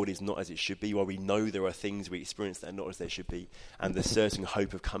world is not as it should be, why we know there are things we experience that are not as they should be, and the certain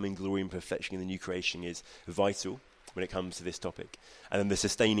hope of coming glory and perfection in the new creation is vital when it comes to this topic. And then the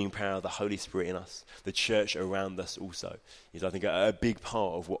sustaining power of the Holy Spirit in us, the church around us also, is I think a big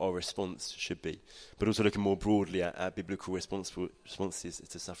part of what our response should be. But also looking more broadly at biblical responses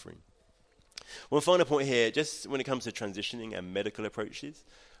to suffering. One final point here, just when it comes to transitioning and medical approaches.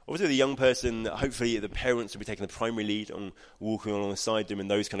 Obviously, the young person, hopefully the parents will be taking the primary lead on walking alongside them in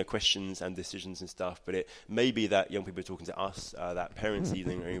those kind of questions and decisions and stuff. But it may be that young people are talking to us, that parents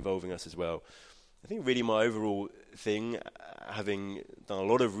even are involving us as well. I think really my overall thing, having done a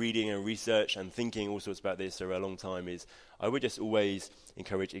lot of reading and research and thinking all sorts about this over a long time, is I would just always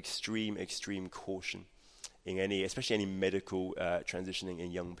encourage extreme caution in especially any medical transitioning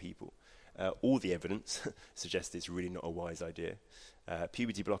in young people. All the evidence suggests it's really not a wise idea.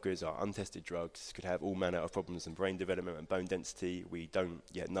 Puberty blockers are untested drugs, could have all manner of problems in brain development and bone density. We don't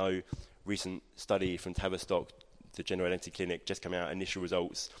yet know. Recent study from Tavistock, the General Identity Clinic, just come out, initial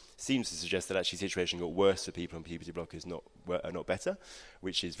results seems to suggest that actually the situation got worse for people on puberty blockers, not better,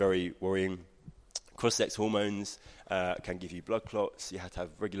 which is very worrying. Cross-sex hormones can give you blood clots. You have to have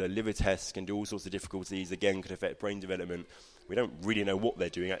regular liver tests, can do all sorts of difficulties. Again, could affect brain development. We don't really know what they're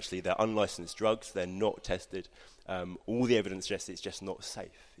doing, actually. They're unlicensed drugs. They're not tested. All the evidence suggests it's just not safe.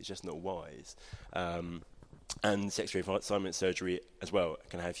 It's just not wise. And sex reassignment surgery as well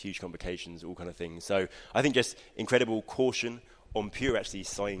can have huge complications, all kind of things. So I think just incredible caution on pure, actually,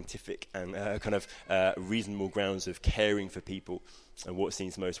 scientific and reasonable grounds of caring for people, and what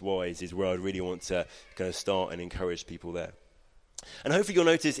seems most wise is where I'd really want to kind of start and encourage people there. And hopefully you'll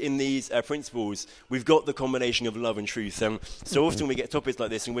notice in these principles, we've got the combination of love and truth. So often we get topics like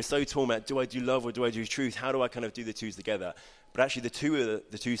this and we're so torn about, do I do love or do I do truth? How do I kind of do the two together? But actually the two are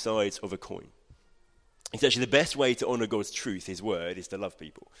the two sides of a coin. It's actually the best way to honour God's truth, his word, is to love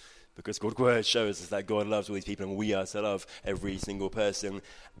people. Because God's word shows us that God loves all these people and we are to love every single person.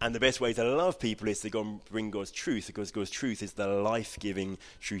 And the best way to love people is to go and bring God's truth, because God's truth is the life-giving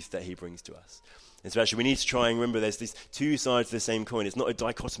truth that he brings to us. And so actually we need to try and remember there's these two sides of the same coin. It's not a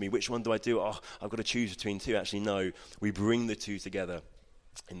dichotomy. Which one do I do? Oh, I've got to choose between two. Actually, no. We bring the two together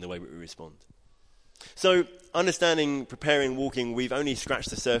in the way we respond. So, understanding, preparing, walking, we've only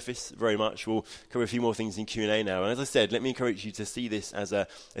scratched the surface very much. We'll cover a few more things in Q&A now. And as I said, let me encourage you to see this as a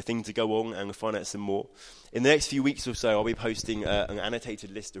thing to go on and find out some more. In the next few weeks or so, I'll be posting an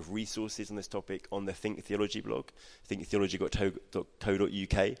annotated list of resources on this topic on the Think Theology blog,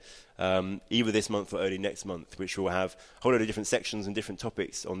 thinktheology.co.uk, either this month or early next month, which will have a whole lot of different sections and different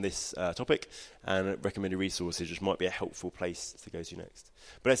topics on this topic, and recommended resources, which might be a helpful place to go to next.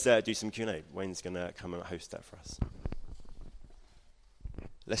 But let's do some Q&A. Wayne's going to come and host that for us.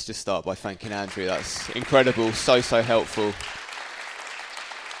 Let's just start by thanking Andrew. That's incredible, so helpful.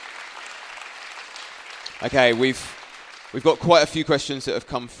 Okay, we've got quite a few questions that have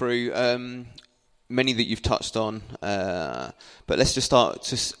come through, many that you've touched on, but let's just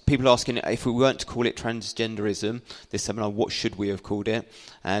start. People asking if we weren't to call it transgenderism, this seminar, what should we have called it?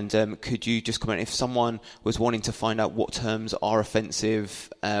 And could you just comment, if someone was wanting to find out what terms are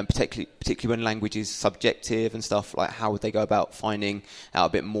offensive, particularly when language is subjective and stuff, like how would they go about finding out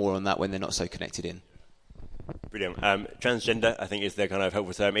a bit more on that when they're not so connected in? Brilliant. Transgender, I think, is the kind of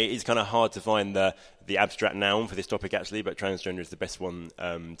helpful term. It is kind of hard to find the abstract noun for this topic, actually, but transgender is the best one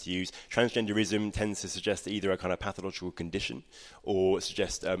to use. Transgenderism tends to suggest either a kind of pathological condition or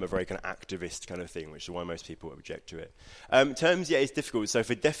suggest a very kind of activist kind of thing, which is why most people object to it. Terms, it's difficult. So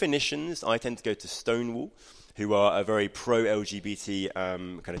for definitions, I tend to go to Stonewall, who are a very pro-LGBT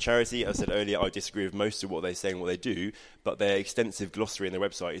kind of charity. As I said earlier, I disagree with most of what they say and what they do, but their extensive glossary on their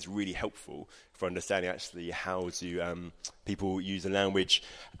website is really helpful for understanding actually how to people use the language.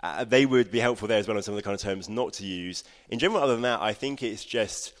 They would be helpful there as well on some of the kind of terms not to use. In general, other than that, I think it's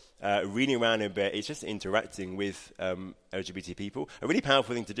just reading around a bit. It's just interacting with LGBT people. A really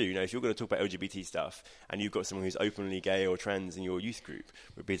powerful thing to do. You know, if you're going to talk about LGBT stuff and you've got someone who's openly gay or trans in your youth group,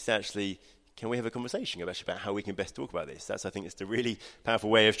 would be to actually, can we have a conversation about how we can best talk about this? That's, I think, it's the really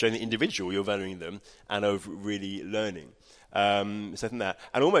powerful way of showing the individual you're valuing them and of really learning. So I think that,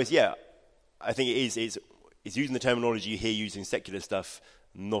 and almost, I think it's using the terminology you hear using secular stuff,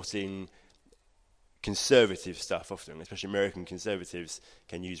 not in conservative stuff often, especially American conservatives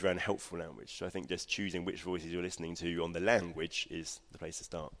can use around helpful language. So I think just choosing which voices you're listening to on the language is the place to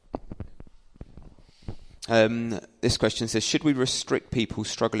start. This question says, should we restrict people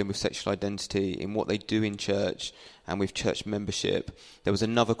struggling with sexual identity in what they do in church and with church membership? There was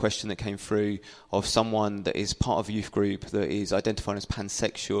another question that came through of someone that is part of a youth group that is identifying as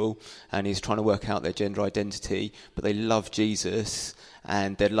pansexual and is trying to work out their gender identity, but they love Jesus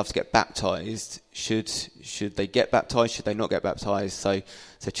and they'd love to get baptised. Should they get baptised? Should they not get baptised? So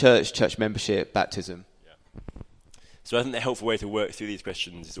church membership, baptism. So I think the helpful way to work through these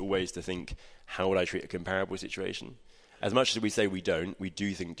questions is always to think, how would I treat a comparable situation? As much as we say we don't, we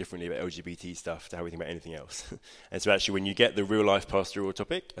do think differently about LGBT stuff to how we think about anything else. And so actually when you get the real-life pastoral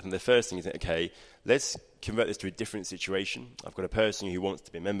topic, I think the first thing is, okay, let's convert this to a different situation. I've got a person who wants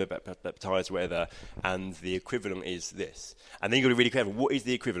to be a member, baptised, whatever, and the equivalent is this. And then you've got to be really clever. What is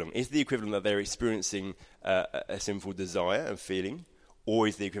the equivalent? Is the equivalent that they're experiencing a sinful desire and feeling? Or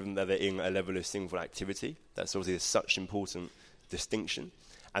is the equivalent that they're in a level of sinful activity? That's obviously such an important distinction.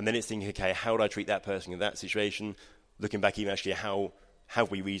 And then it's thinking, okay, how would I treat that person in that situation? Looking back even actually, how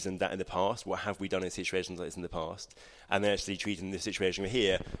have we reasoned that in the past? What have we done in situations like this in the past? And then actually treating the situation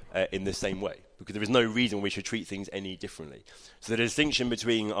here in the same way. Because there is no reason we should treat things any differently. So the distinction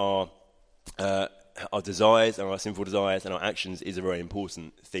between our desires and our sinful desires and our actions is a very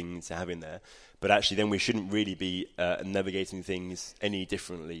important thing to have in there. But actually then we shouldn't really be navigating things any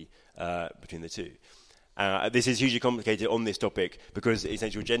differently between the two. This is hugely complicated on this topic because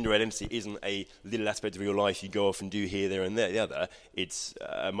essentially gender identity isn't a little aspect of your life you go off and do here, there and there, the other. It's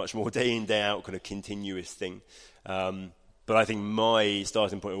a much more day in, day out kind of continuous thing. But I think my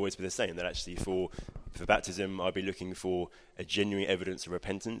starting point will always be the same, that actually for baptism I'd be looking for a genuine evidence of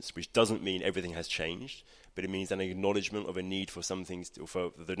repentance, which doesn't mean everything has changed, but it means an acknowledgement of a need for some things,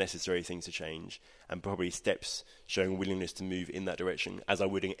 for the necessary things to change, and probably steps showing willingness to move in that direction, as I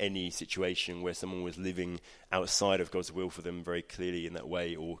would in any situation where someone was living outside of God's will for them very clearly in that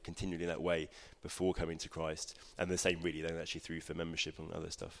way, or continually in that way before coming to Christ. And the same really then actually through for membership and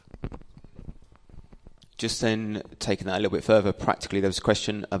other stuff. Just then taking that a little bit further, practically there was a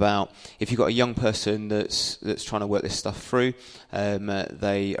question about if you've got a young person that's trying to work this stuff through,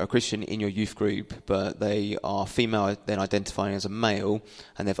 they are a Christian in your youth group, but they are female, then identifying as a male,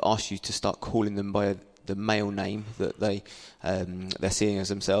 and they've asked you to start calling them by the male name that they're seeing as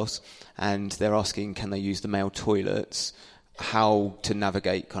themselves, and they're asking can they use the male toilets, how to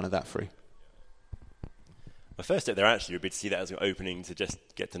navigate kind of that through. My first step there actually would be to see that as an opening to just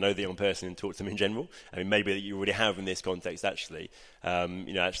get to know the young person and talk to them in general. I mean, maybe that you already have in this context actually.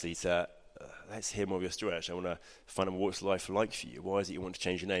 Let's hear more of your story actually. I want to find out what's life like for you. Why is it you want to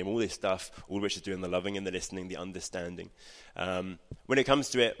change your name? All this stuff, all of which is doing the loving and the listening, the understanding. When it comes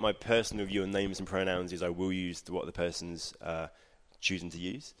to it, my personal view on names and pronouns is I will use what the person's choosing to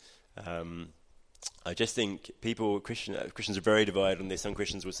use. I just think Christians are very divided on this. Some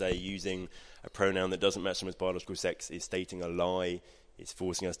Christians will say using a pronoun that doesn't match someone's biological sex is stating a lie, it's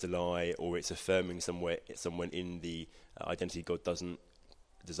forcing us to lie, or it's affirming someone in the identity God doesn't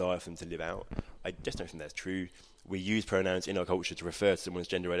desire for them to live out. I just don't think that's true. We use pronouns in our culture to refer to someone's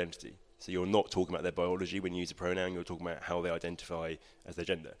gender identity. So you're not talking about their biology when you use a pronoun, you're talking about how they identify as their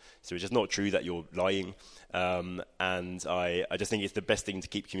gender. So it's just not true that you're lying. And I just think it's the best thing to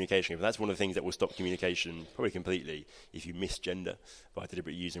keep communication. That's one of the things that will stop communication probably completely if you misgender by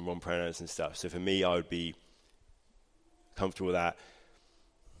deliberately using wrong pronouns and stuff. So for me, I would be comfortable with that.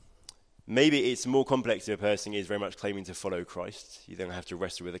 Maybe it's more complex if a person is very much claiming to follow Christ. You then have to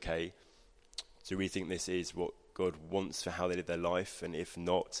wrestle with, okay, do we think this is what God wants for how they live their life? And if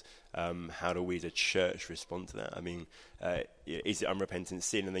not, how do we as a church respond to that? I mean, is it unrepentant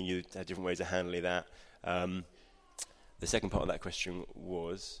sin? And then you have different ways of handling that. The second part of that question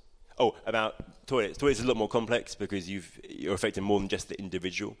was... about toilets. Toilets is a lot more complex because you're affecting more than just the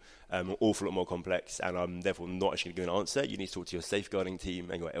individual. An awful lot more complex, and I'm therefore not actually going to answer. You need to talk to your safeguarding team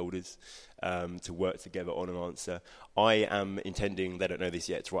and your elders to work together on an answer. I am intending, they don't know this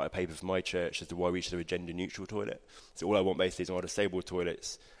yet, to write a paper for my church as to why we should have a gender-neutral toilet. So all I want basically is on our disabled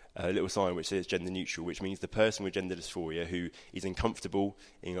toilets a little sign which says gender neutral, which means the person with gender dysphoria who is uncomfortable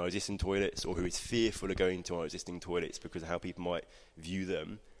in our existing toilets or who is fearful of going to our existing toilets because of how people might view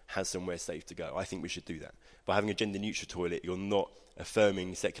them has somewhere safe to go. I think we should do that. By having a gender-neutral toilet, you're not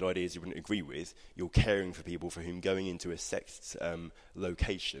affirming secular ideas you wouldn't agree with. You're caring for people for whom going into a sex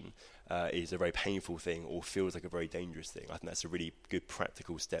location is a very painful thing or feels like a very dangerous thing. I think that's a really good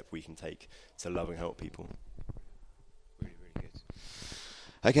practical step we can take to love and help people. Really, really good.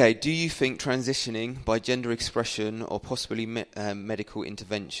 Okay, do you think transitioning by gender expression or possibly medical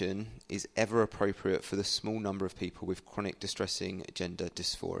intervention is ever appropriate for the small number of people with chronic distressing gender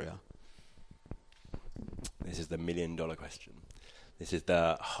dysphoria? This is the $1 million question. This is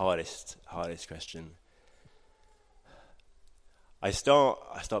the hardest question. I start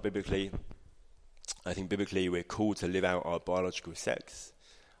biblically. I think biblically we're called to live out our biological sex.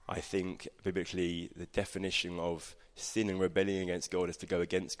 I think biblically the definition of sin and rebelling against God is to go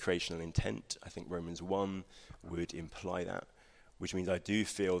against creational intent. I think Romans 1 would imply that, which means I do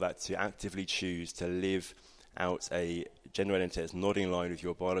feel that to actively choose to live out a gender identity that's not in line with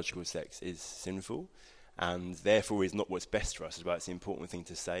your biological sex is sinful, and therefore is not what's best for us. It's the important thing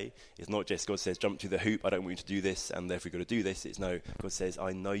to say. It's not just God says, jump to the hoop, I don't want you to do this, and therefore you've got to do this. It's no, God says,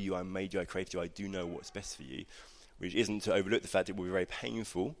 I know you, I made you, I created you, I do know what's best for you, which isn't to overlook the fact it will be very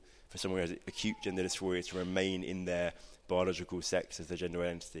painful for someone who has acute gender dysphoria to remain in their biological sex as their gender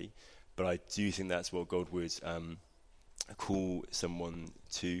identity. But I do think that's what God would call someone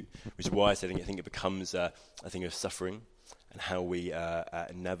to, which is why I think it becomes a thing of suffering and how we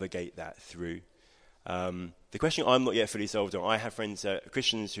navigate that through. The question I'm not yet fully solved on, I have friends,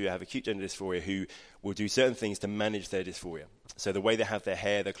 Christians who have acute gender dysphoria who will do certain things to manage their dysphoria. So the way they have their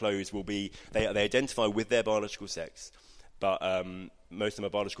hair, their clothes will be, they identify with their biological sex, but most of them are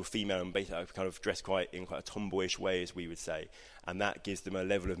biological female and basically kind of dressed in quite a tomboyish way, as we would say. And that gives them a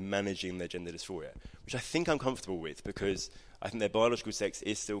level of managing their gender dysphoria, which I think I'm comfortable with, because I think their biological sex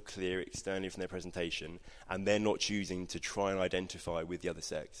is still clear externally from their presentation, and they're not choosing to try and identify with the other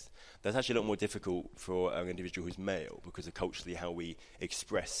sex. That's actually a lot more difficult for an individual who's male, because of culturally how we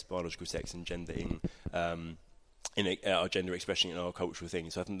express biological sex and gender in our gender expression in our cultural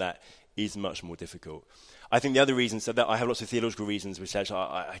things. So I think that is much more difficult. I think the other reasons, so that I have lots of theological reasons, which actually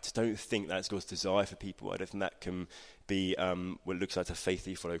I just don't think that's God's desire for people. I don't think that can be what it looks like to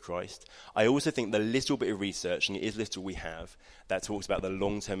faithfully follow Christ. I also think the little bit of research, and it is little we have, that talks about the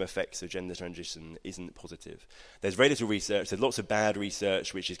long-term effects of gender transition isn't positive. There's very little research. There's lots of bad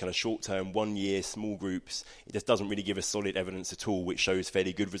research, which is kind of short-term, 1 year, small groups. It just doesn't really give us solid evidence at all, which shows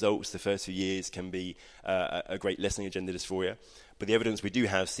fairly good results. The first few years can be a great lessening of gender dysphoria. But the evidence we do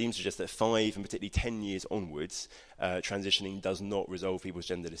have seems to suggest that 5 and particularly 10 years onwards, transitioning does not resolve people's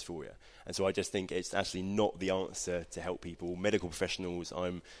gender dysphoria. And so I just think it's actually not the answer to help people. Medical professionals,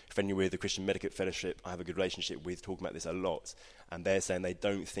 I'm friendly with the Christian Medical Fellowship, I have a good relationship with, talking about this a lot, and they're saying they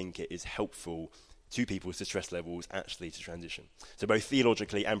don't think it is helpful to people's distress levels actually to transition. So both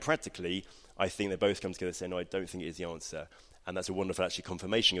theologically and practically, I think they both come together saying, no, I don't think it is the answer. And that's a wonderful, actually,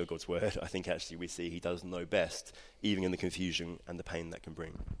 confirmation of God's word. I think, actually, we see he does know best, even in the confusion and the pain that can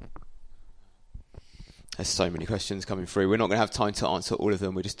bring. There's so many questions coming through. We're not going to have time to answer all of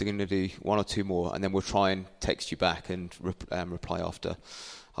them. We're just going to do 1 or 2 more, and then we'll try and text you back and reply after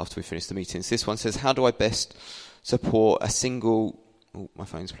we finish the meetings. This one says, how do I best support a single... Oh, my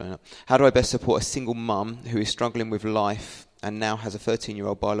phone's blowing up. How do I best support a single mum who is struggling with life and now has a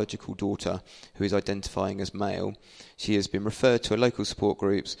 13-year-old biological daughter who is identifying as male? She has been referred to a local support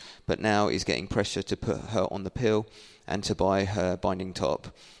groups, but now is getting pressure to put her on the pill and to buy her binding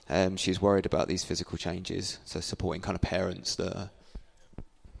top. She's worried about these physical changes, so supporting kind of parents that are...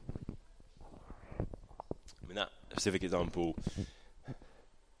 I mean, that specific example, the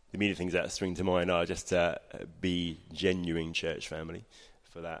immediate things that spring to mind are just to be genuine church family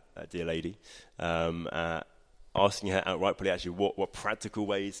for that dear lady. Asking her outright, actually, what practical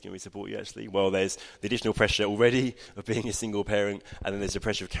ways can we support you, actually? Well, there's the additional pressure already of being a single parent, and then there's the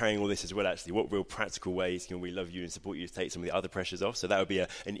pressure of carrying all this as well, actually. What real practical ways can we love you and support you to take some of the other pressures off? So that would be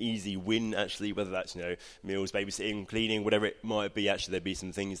an easy win, actually, whether that's, meals, babysitting, cleaning, whatever it might be. Actually, there'd be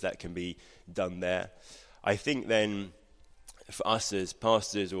some things that can be done there. I think then, for us as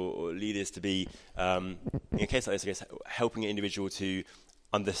pastors or leaders to be, in a case like this, I guess, helping an individual to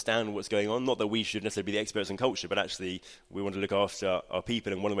understand what's going on. Not that we should necessarily be the experts in culture, but actually we want to look after our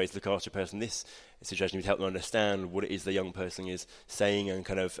people, and one of the ways to look after a person in this situation is to help them understand what it is the young person is saying and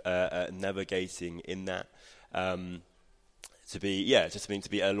kind of navigating in that. To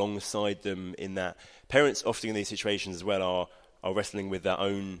be alongside them in that. Parents often in these situations as well are wrestling with their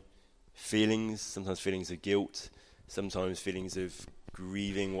own feelings, sometimes feelings of guilt, sometimes feelings of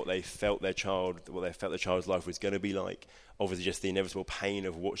grieving what they felt their child's life was going to be like. Obviously, just the inevitable pain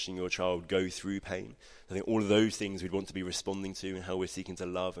of watching your child go through pain. I think all of those things we'd want to be responding to, and how we're seeking to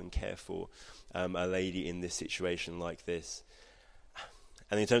love and care for a lady in this situation like this.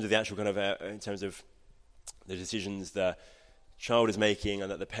 And in terms of the actual kind of, in terms of the decisions the child is making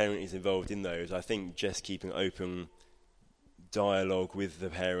and that the parent is involved in those, I think just keeping open dialogue with the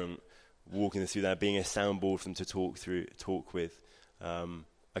parent, walking through that, being a soundboard for them to talk with.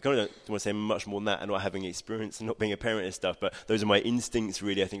 I kind of don't want to say much more than that, and not having experience and not being a parent and stuff, but those are my instincts,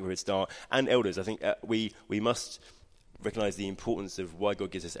 really, I think, where we'd start. And elders, I think we must recognise the importance of why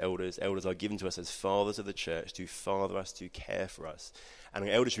God gives us elders. Elders are given to us as fathers of the church to father us, to care for us. And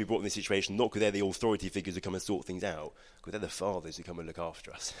elders should be brought in this situation not because they're the authority figures who come and sort things out, because they're the fathers who come and look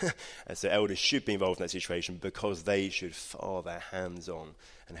after us. And so elders should be involved in that situation because they should father hands-on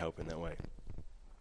and help in that way.